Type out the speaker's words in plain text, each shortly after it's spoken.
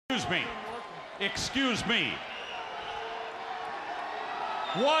Excuse me.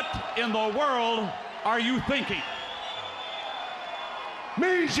 What in the world are you thinking?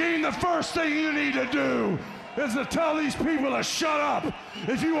 Mean Gene, the first thing you need to do is to tell these people to shut up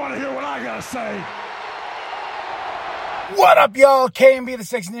if you want to hear what I gotta say. What up, y'all? KMB the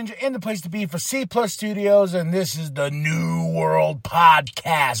Sexy Ninja in the place to be for C Plus Studios, and this is the New World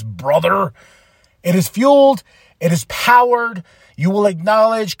Podcast, brother. It is fueled. It is powered. You will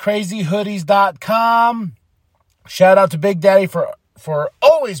acknowledge crazyhoodies.com. Shout out to Big Daddy for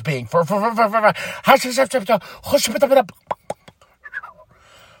always being for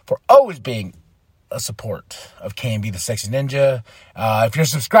always being a support of KMB the Sexy Ninja. If you're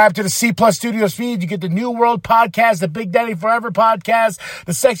subscribed to the C Plus Studios feed, you get the New World Podcast, the Big Daddy Forever Podcast,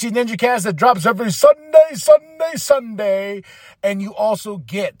 the Sexy Ninja Cast that drops every Sunday, and you also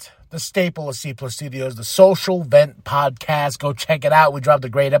get the staple of C Plus Studios, the Social Vent Podcast. Go check it out. We dropped a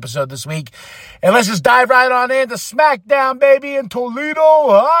great episode this week. And let's just dive right on into SmackDown, baby, in Toledo,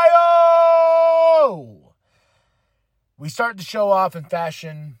 Ohio. We start the show off in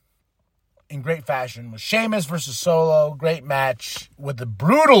great fashion, with Sheamus versus Solo. Great match with a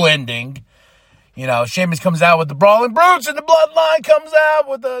brutal ending. You know, Sheamus comes out with the Brawling Brutes, and the Bloodline comes out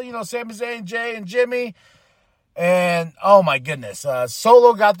with the, Sami Zayn, Jay, and Jimmy. And, oh my goodness,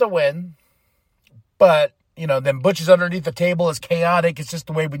 Solo got the win, but, then Butch is underneath the table. It's chaotic. It's just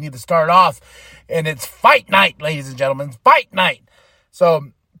the way we need to start off, and it's fight night, ladies and gentlemen, fight night. So,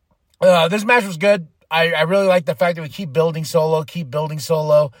 this match was good. I really like the fact that we keep building Solo.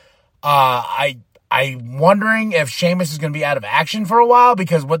 I'm wondering if Sheamus is going to be out of action for a while,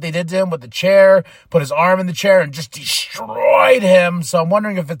 because what they did to him with the chair, put his arm in the chair and just destroyed him. So I'm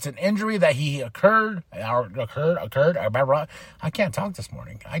wondering if it's an injury that occurred. I can't talk this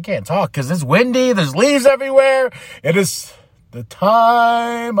morning. I can't talk because it's windy. There's leaves everywhere. It is the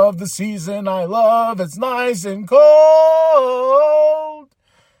time of the season I love. It's nice and cold.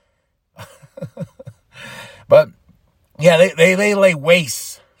 But yeah, they lay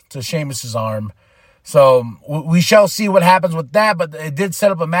waste to Sheamus's arm. So we shall see what happens with that, but it did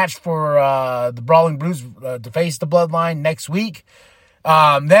set up a match for the Brawling Brutes to face the Bloodline next week.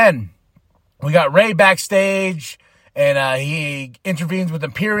 Then we got Ray backstage, and he intervenes with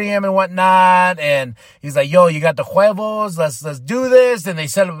Imperium and whatnot, and he's like, yo, you got the huevos, let's do this. And they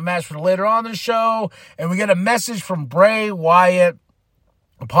set up a match for later on in the show, and we get a message from Bray Wyatt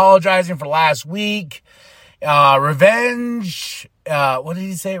apologizing for last week. Revenge... what did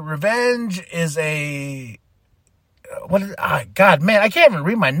he say? Revenge is God, man, I can't even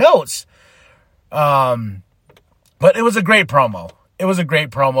read my notes. But it was a great promo.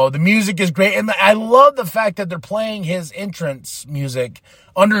 The music is great. And I love the fact that they're playing his entrance music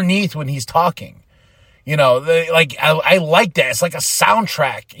underneath when he's talking. I like that. It's like a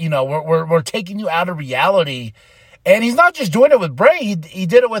soundtrack. We're taking you out of reality. And he's not just doing it with Bray. He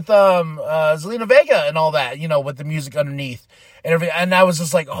did it with Zelina Vega and all that, with the music underneath and everything. And I was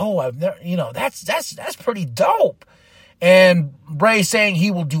just like, oh, I've never, that's pretty dope. And Bray saying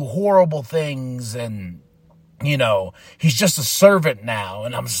he will do horrible things, and he's just a servant now.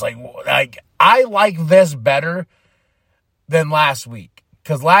 And I'm just like I like this better than last week,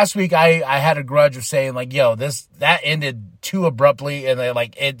 because last week I had a grudge of saying that ended too abruptly, and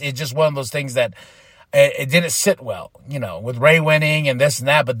it's just one of those things that. It didn't sit well, with Ray winning and this and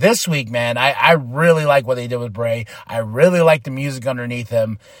that. But this week, man, I really like what they did with Bray. I really like the music underneath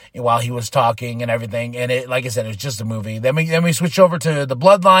him while he was talking and everything. And it, like I said, it's just a movie. Then we switch over to the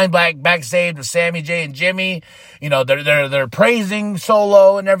Bloodline backstage with Sami, Jay, and Jimmy. They're praising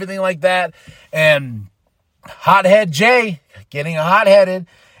Solo and everything like that. And hothead Jay getting hot-headed.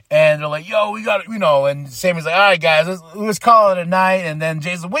 And they're like, yo, we got it, and Sami's like, all right, guys, let's call it a night. And then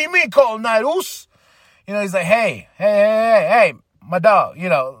Jay's like, what do you mean call it a night, oos? He's like, hey, my dog,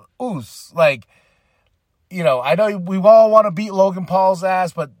 oos. I know we all want to beat Logan Paul's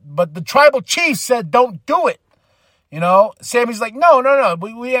ass, but the tribal chief said don't do it. Sammy's like, no,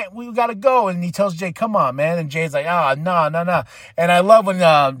 we got to go. And he tells Jay, come on, man. And Jay's like, no. And I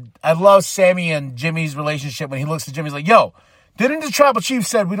love Sammy and Jimmy's relationship when he looks at Jimmy, he's like, yo, didn't the tribal chief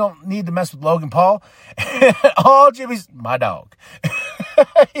said we don't need to mess with Logan Paul? All Jimmy's, my dog.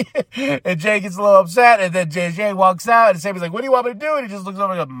 And Jay gets a little upset, and then JJ walks out, and Sammy's like, what do you want me to do? And he just looks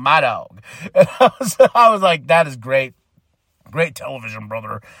over and goes, my dog. And I was like, that is great. Great television,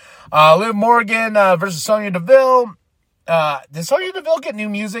 brother. Liv Morgan versus Sonya Deville. Did Sonya Deville get new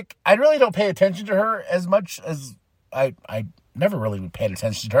music? I really don't pay attention to her as much as I never really paid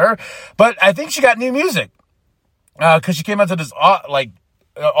attention to her, but I think she got new music. Because she came out to this,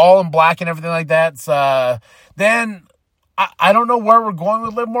 all in black and everything like that. Then I don't know where we're going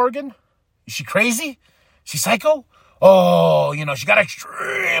with Liv Morgan. Is she crazy? Is she psycho? Oh, she got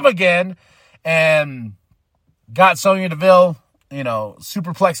extreme again and got Sonya Deville,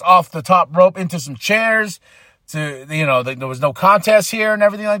 superplex off the top rope into some chairs. There was no contest here and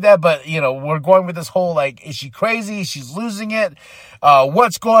everything like that. But, we're going with this whole, is she crazy? She's losing it.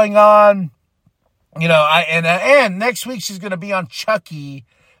 What's going on? And next week she's going to be on Chucky,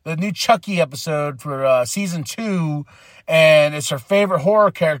 the new Chucky episode for season 2. And it's her favorite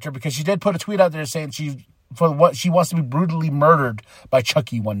horror character because she did put a tweet out there saying she wants to be brutally murdered by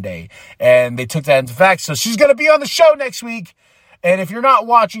Chucky one day. And they took that into fact. So she's going to be on the show next week. And if you're not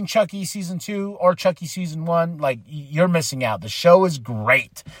watching Chucky season 2 or Chucky season 1, you're missing out. The show is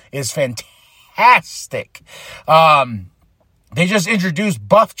great. It's fantastic. They just introduced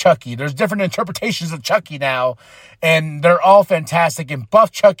Buff Chucky. There's different interpretations of Chucky now, and they're all fantastic. And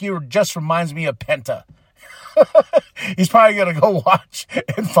Buff Chucky just reminds me of Penta. He's probably going to go watch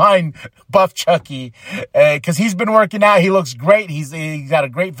and find Buff Chucky because he's been working out. He looks great. He's got a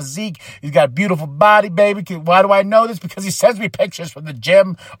great physique. He's got a beautiful body, baby. Why do I know this? Because he sends me pictures from the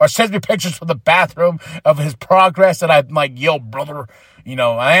gym or sends me pictures from the bathroom of his progress. And I'm like, yo, brother,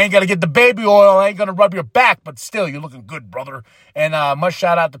 I ain't going to get the baby oil. I ain't going to rub your back, but still, you're looking good, brother. And much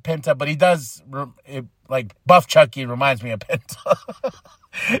shout out to Penta, but he does, Buff Chucky reminds me of Penta.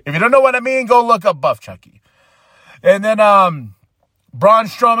 If you don't know what I mean, go look up Buff Chucky. And then Braun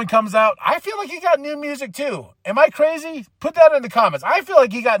Strowman comes out. I feel like he got new music too. Am I crazy? Put that in the comments. I feel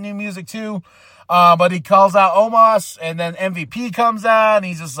like he got new music too. But he calls out Omos, and then MVP comes out, and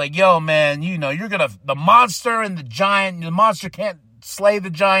he's just like, yo, man, you're the monster and the giant. The monster can't slay the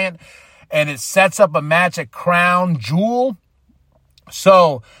giant. And it sets up a match at Crown Jewel.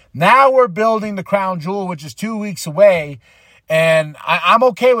 So now we're building the Crown Jewel, which is 2 weeks away. And I'm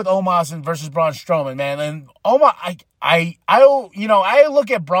okay with Omos versus Braun Strowman, man. And Omos, I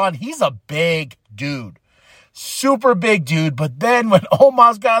look at Braun. He's a big dude, super big dude. But then when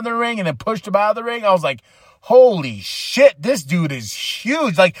Omos got in the ring and then pushed him out of the ring, I was like, holy shit, this dude is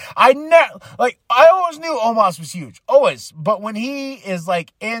huge. I always knew Omos was huge, always. But when he is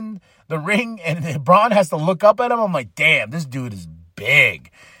in the ring and Braun has to look up at him, I'm like, damn, this dude is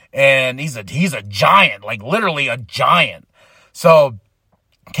big, and he's a giant, literally a giant. So,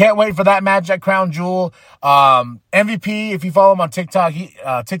 can't wait for that match at Crown Jewel. MVP, if you follow him on TikTok,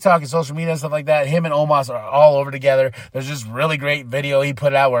 TikTok and social media and stuff like that, him and Omos are all over together. There's this really great video he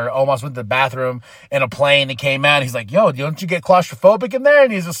put out where Omos went to the bathroom in a plane and came out. He's like, yo, don't you get claustrophobic in there?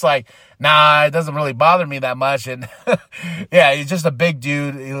 And he's just like, nah, it doesn't really bother me that much. And yeah, he's just a big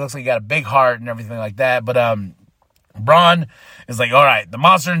dude. He looks like he got a big heart and everything like that. But Braun is like, all right, the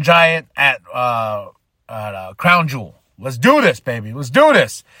Monster and Giant at Crown Jewel. Let's do this, baby. Let's do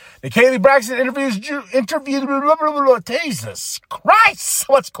this. The Kaylee Braxton interview. Jesus Christ,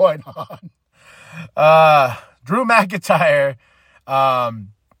 what's going on? Drew McIntyre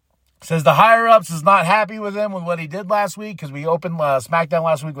says the higher-ups is not happy with him with what he did last week because we opened SmackDown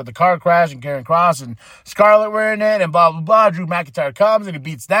last week with the car crash and Karrion Kross and Scarlett were in it and blah, blah, blah. Drew McIntyre comes and he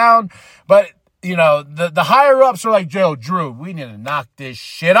beats down. But, the higher-ups are like, Joe, Drew, we need to knock this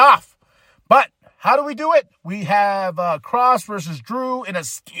shit off. But how do we do it? We have Kross versus Drew in a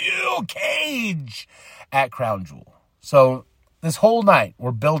steel cage at Crown Jewel. So this whole night,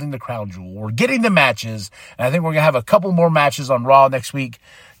 we're building the Crown Jewel. We're getting the matches. And I think we're going to have a couple more matches on Raw next week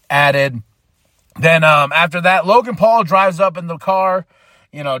added. Then after that, Logan Paul drives up in the car,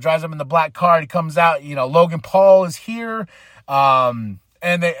 drives up in the black car. He comes out, Logan Paul is here.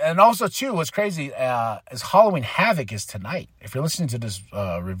 And also, too, what's crazy is Halloween Havoc is tonight. If you're listening to this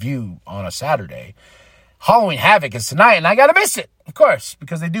review on a Saturday, Halloween Havoc is tonight, and I got to miss it, of course,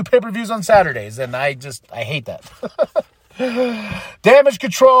 because they do pay-per-views on Saturdays, and I hate that. Damage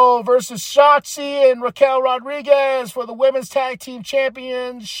Control versus Shotzi and Raquel Rodriguez for the Women's Tag Team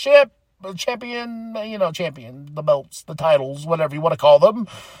Championship. Champion, the belts, the titles, whatever you want to call them.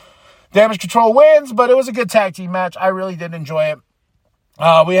 Damage Control wins, but it was a good tag team match. I really did enjoy it.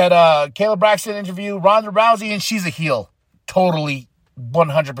 We had a Kayla Braxton interview, Ronda Rousey, and she's a heel. Totally,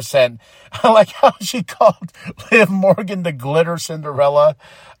 100%. I like how she called Liv Morgan the Glitter Cinderella.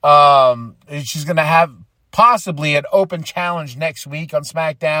 She's going to have possibly an open challenge next week on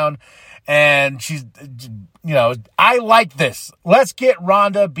SmackDown. And she's, I like this. Let's get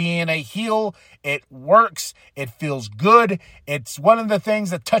Ronda being a heel. It works. It feels good. It's one of the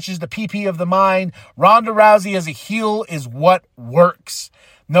things that touches the PP of the mind. Ronda Rousey as a heel is what works.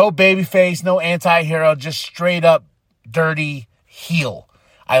 No babyface, no anti-hero, just straight up dirty heel.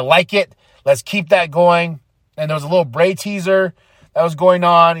 I like it. Let's keep that going. And there was a little Bray teaser that was going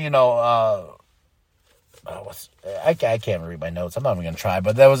on, I can't read my notes. I'm not even going to try.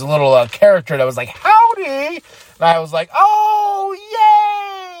 But there was a little character that was like, howdy. And I was like, oh,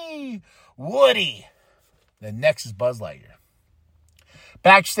 yay. Woody. Then next is Buzz Lightyear.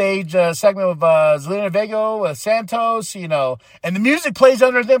 Backstage segment with Zelina Vega with Santos, and the music plays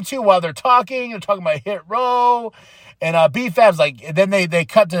under them too while they're talking. They're talking about Hit Row. And B-Fab's like, then they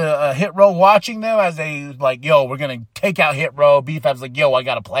cut to Hit Row watching them as they like, yo, we're going to take out Hit Row. B-Fab's like, yo, I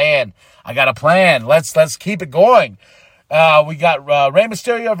got a plan. Let's keep it going. We got Rey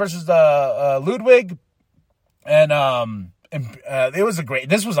Mysterio versus Ludwig. And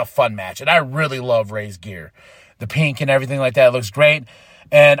this was a fun match. And I really love Rey's gear. The pink and everything like that. It looks great.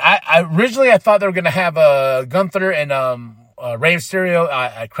 And I originally thought they were going to have Gunther and Rey Mysterio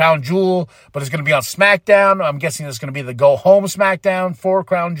at Crown Jewel, but it's going to be on SmackDown. I'm guessing it's going to be the go-home SmackDown for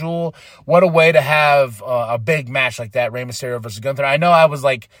Crown Jewel. What a way to have a big match like that, Rey Mysterio versus Gunther. I know I was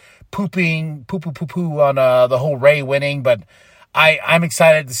like poo on the whole Rey winning, but I'm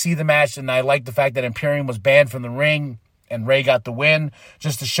excited to see the match, and I like the fact that Imperium was banned from the ring and Rey got the win,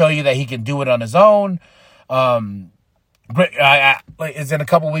 just to show you that he can do it on his own. It's in a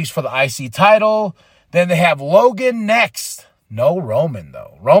couple weeks for the IC title. Then they have Logan next. No Roman,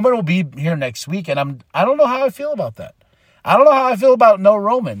 though. Roman will be here next week, and I don't know how I feel about that. I don't know how I feel about no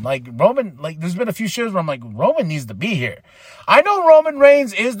Roman. Roman, there's been a few shows where I'm like, Roman needs to be here. I know Roman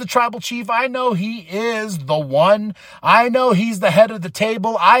Reigns is the tribal chief. I know he is the one. I know he's the head of the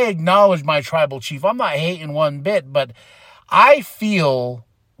table. I acknowledge my tribal chief. I'm not hating one bit, but I feel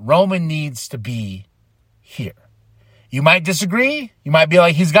Roman needs to be here. You might disagree. You might be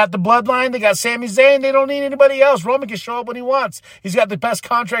like, he's got the bloodline. They got Sami Zayn. They don't need anybody else. Roman can show up when he wants. He's got the best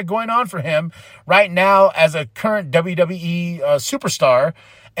contract going on for him right now as a current WWE superstar.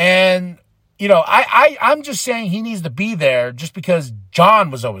 And, I'm just saying he needs to be there just because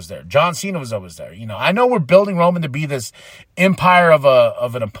John was always there. John Cena was always there. I know we're building Roman to be this empire of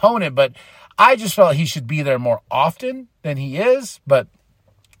an opponent, but I just felt he should be there more often than he is, but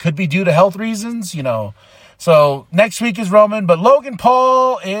could be due to health reasons, So next week is Roman, but Logan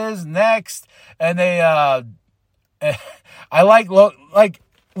Paul is next, and they, I like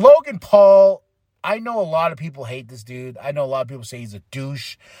Logan Paul. I know a lot of people hate this dude. I know a lot of people say he's a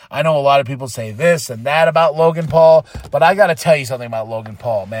douche. I know a lot of people say this and that about Logan Paul, but I got to tell you something about Logan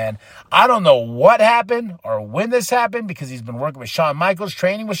Paul, man. I don't know what happened or when this happened because he's been working with Shawn Michaels,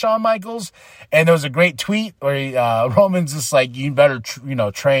 training with Shawn Michaels, and there was a great tweet where Roman's just like, you better,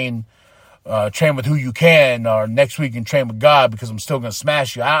 train with who you can, or next week you can train with God because I'm still going to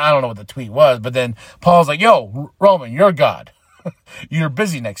smash you. I don't know what the tweet was, but then Paul's like, yo, Roman, you're God. You're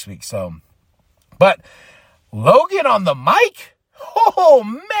busy next week. But Logan on the mic? Oh,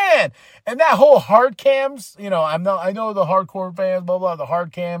 man. And that whole hard cams, I know the hardcore fans, blah, blah, the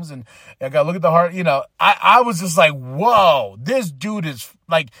hard cams, and I got to look at the hard, I was just like, whoa, this dude is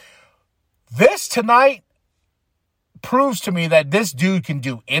like, this tonight proves to me that this dude can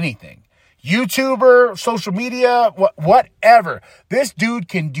do anything. YouTuber, social media, whatever. This dude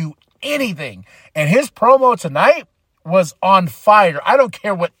can do anything. And his promo tonight was on fire. I don't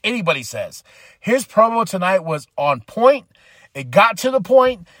care what anybody says. His promo tonight was on point. It got to the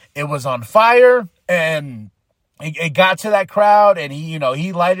point. It was on fire. And it got to that crowd. And he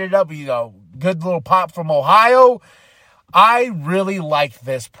lighted it up. Good little pop from Ohio. I really liked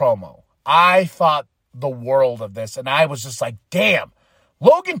this promo. I thought the world of this. And I was just like, damn,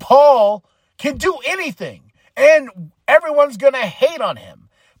 Logan Paul can do anything, and everyone's going to hate on him.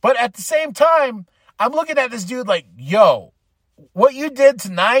 But at the same time, I'm looking at this dude like, yo, what you did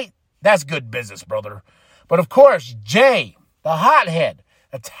tonight, that's good business, brother. But of course, Jay, the hothead,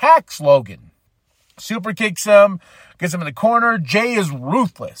 attacks Logan. Super kicks him, gets him in the corner. Jay is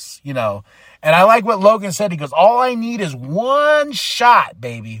ruthless, And I like what Logan said. He goes, all I need is one shot,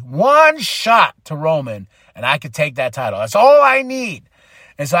 baby. One shot to Roman, and I could take that title. That's all I need.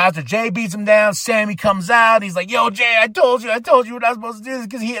 And so after Jay beats him down, Sammy comes out. He's like, yo, Jay, I told you we're not supposed to do this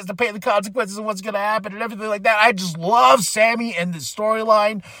because he has to pay the consequences of what's going to happen and everything like that. I just love Sammy and the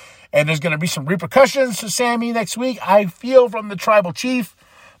storyline. And there's going to be some repercussions for Sammy next week, I feel, from the tribal chief.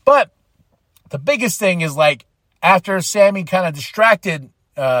 But the biggest thing is, after Sammy kind of distracted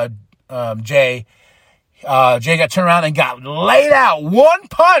Jay, Jay got turned around and got laid out. One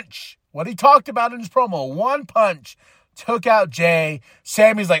punch. What he talked about in his promo, one punch. Took out Jay.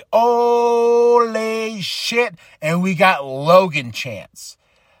 Sammy's like, holy shit. And we got Logan chants.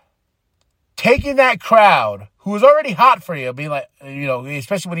 Taking that crowd, who was already hot for you, being like,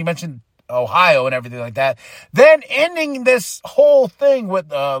 especially when he mentioned Ohio and everything like that. Then ending this whole thing with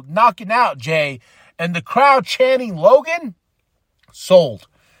knocking out Jay and the crowd chanting Logan. Sold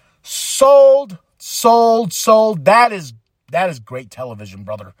Sold. That is great television,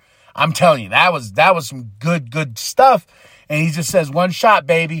 brother. I'm telling you, that was some good stuff. And he just says, one shot,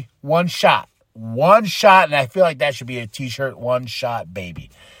 baby. One shot. And I feel like that should be a t-shirt. One shot, baby,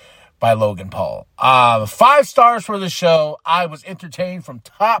 by Logan Paul. 5 stars for the show. I was entertained from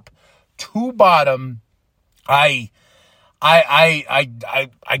top to bottom.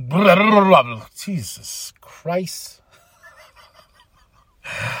 Jesus Christ.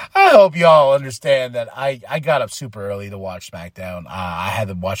 I hope y'all understand that I got up super early to watch SmackDown. I had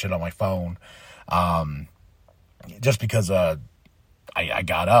to watch it on my phone. Just because I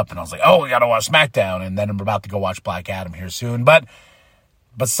got up and I was like, oh, we got to watch SmackDown. And then I'm about to go watch Black Adam here soon. But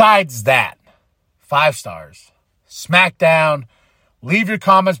besides that, 5 stars. SmackDown. Leave your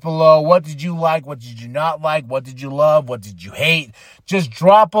comments below. What did you like? What did you not like? What did you love? What did you hate? Just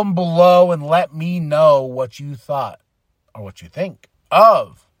drop them below and let me know what you thought or what you think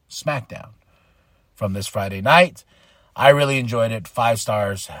of SmackDown from this Friday night. I really enjoyed it. 5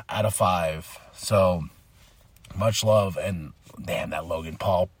 stars out of 5. So much love. And damn, that Logan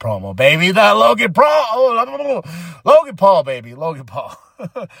Paul promo, baby. That Logan Paul. Oh, Logan Paul, baby. Logan Paul.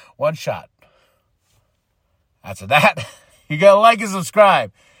 One shot. After that, you got to like and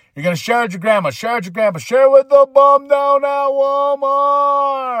subscribe. You're going to share it with your grandma. Share it with your grandpa. Share it with the bum down at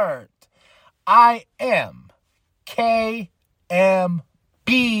Walmart. I am KMB,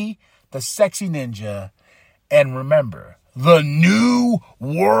 the Sexy Ninja. And remember, the New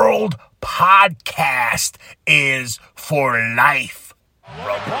World Podcast is for life.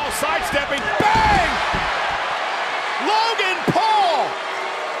 Paul sidestepping. Bang! Logan Paul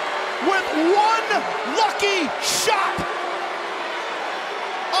with one lucky shot.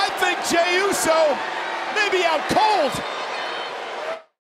 I think Jey Uso may be out cold.